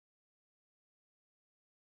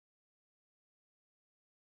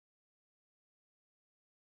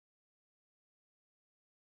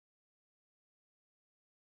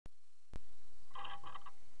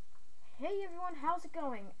Hey everyone, how's it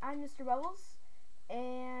going? I'm Mr. Bubbles,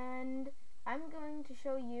 and I'm going to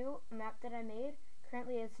show you a map that I made.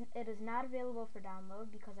 Currently it is not available for download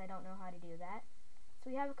because I don't know how to do that. So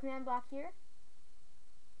we have a command block here,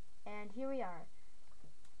 and here we are.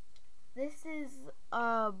 This is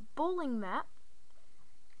a bowling map,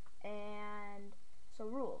 and so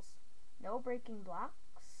rules. No breaking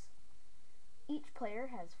blocks. Each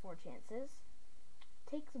player has 4 chances.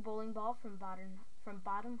 Take the bowling ball from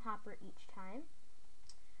bottom hopper each time.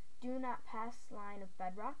 Do not pass line of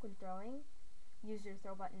bedrock when throwing. Use your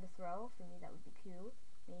throw button to throw. For me, that would be Q.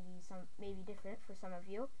 Maybe different for some of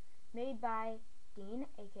you. Made by Dean,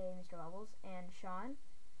 aka Mr. Bubbles, and Sean.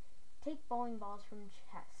 Take bowling balls from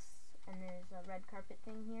chests. And there's a red carpet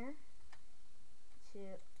thing here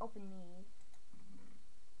to open me.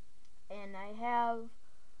 And I have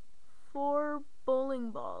 4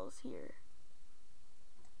 bowling balls here.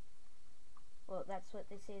 Well, that's what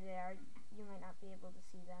they say they are. You might not be able to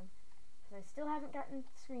see them, because I still haven't gotten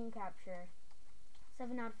screen capture.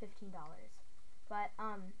 7 out of $15. But,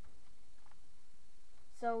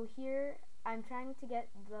 so here, I'm trying to get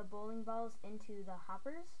the bowling balls into the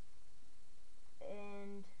hoppers,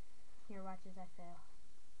 and here, watch as I fail.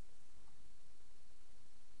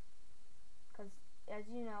 Because, as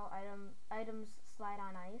you know, items slide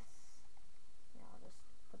on ice. You know, I'll just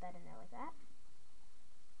put that in there like that.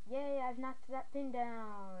 Yay, I've knocked that pin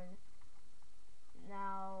down.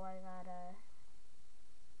 Now I gotta...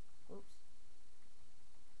 Oops.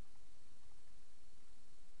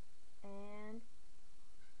 And...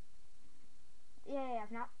 Yay,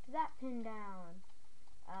 I've knocked that pin down.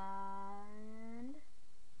 And...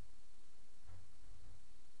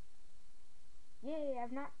 Yay,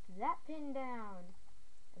 I've knocked that pin down.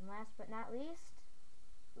 And last but not least...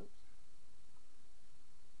 Oops.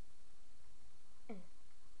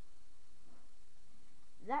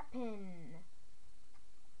 That pin.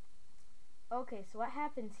 Okay, so what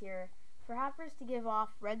happens here? For hoppers to give off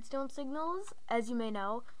redstone signals, as you may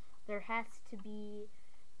know, there has to be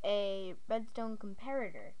a redstone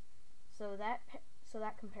comparator. So that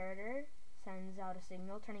comparator sends out a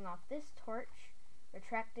signal, turning off this torch,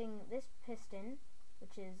 retracting this piston,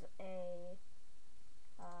 which is a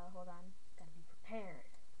hold on, gotta be prepared.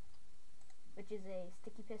 Which is a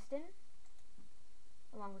sticky piston,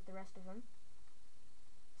 along with the rest of them.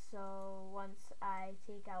 So once I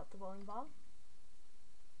take out the bowling ball,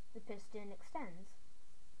 the piston extends.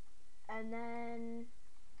 And then,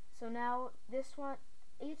 so now this one,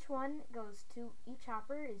 each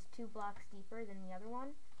hopper is 2 blocks deeper than the other one.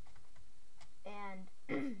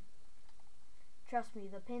 And trust me,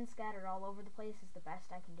 the pin scattered all over the place is the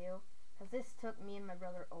best I can do, because this took me and my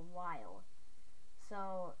brother a while.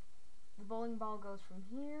 So the bowling ball goes from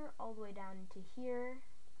here all the way down to here,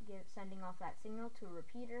 sending off that signal to a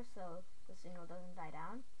repeater so the signal doesn't die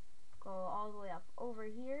down. Go all the way up over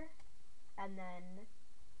here, and then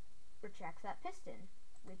retracts that piston,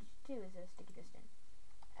 which too is a sticky piston.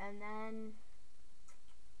 And then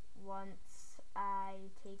once I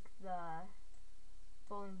take the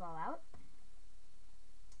bowling ball out,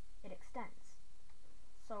 it extends.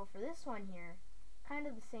 So for this one here, kind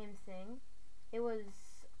of the same thing. It was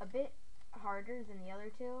a bit harder than the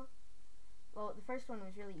other two. Well, the first one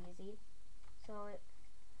was really easy. So it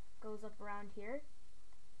goes up around here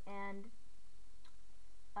and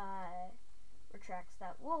retracts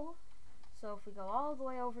that wool. So if we go all the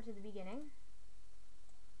way over to the beginning,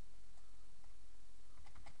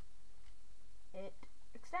 it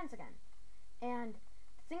extends again. And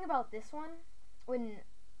the thing about this one, when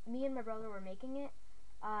me and my brother were making it,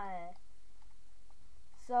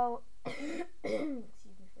 so excuse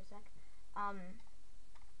me for a sec.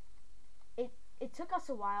 It took us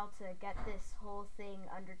a while to get this whole thing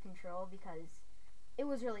under control because it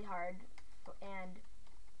was really hard, and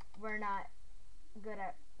we're not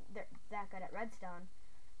that good at redstone.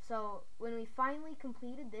 So when we finally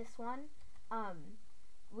completed this one,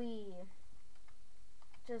 we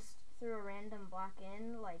just threw a random block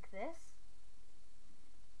in like this.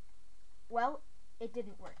 Well, it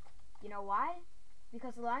didn't work. You know why?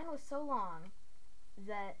 Because the line was so long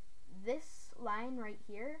that this line right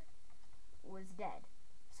here was dead.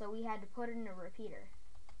 So we had to put it in a repeater.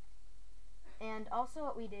 And also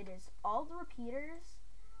what we did is all the repeaters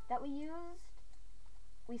that we used,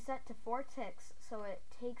 we set to 4 ticks, so it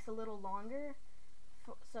takes a little longer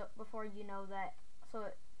so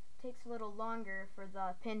it takes a little longer for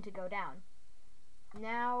the pin to go down.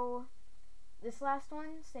 Now, this last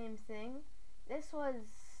one, same thing. This was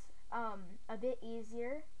a bit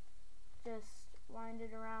easier. Just wind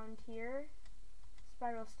it around here,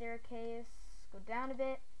 spiral staircase, go down a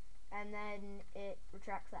bit, and then it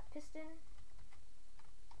retracts that piston,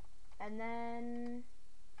 and then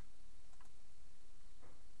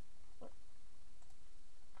what?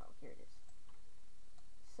 Oh, here it is.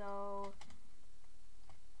 So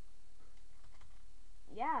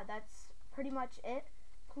yeah, that's pretty much it.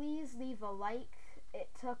 Please leave a like. It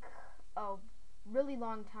took a really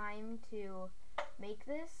long time to make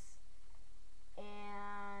this,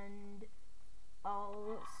 and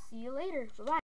I'll see you later. Bye-bye.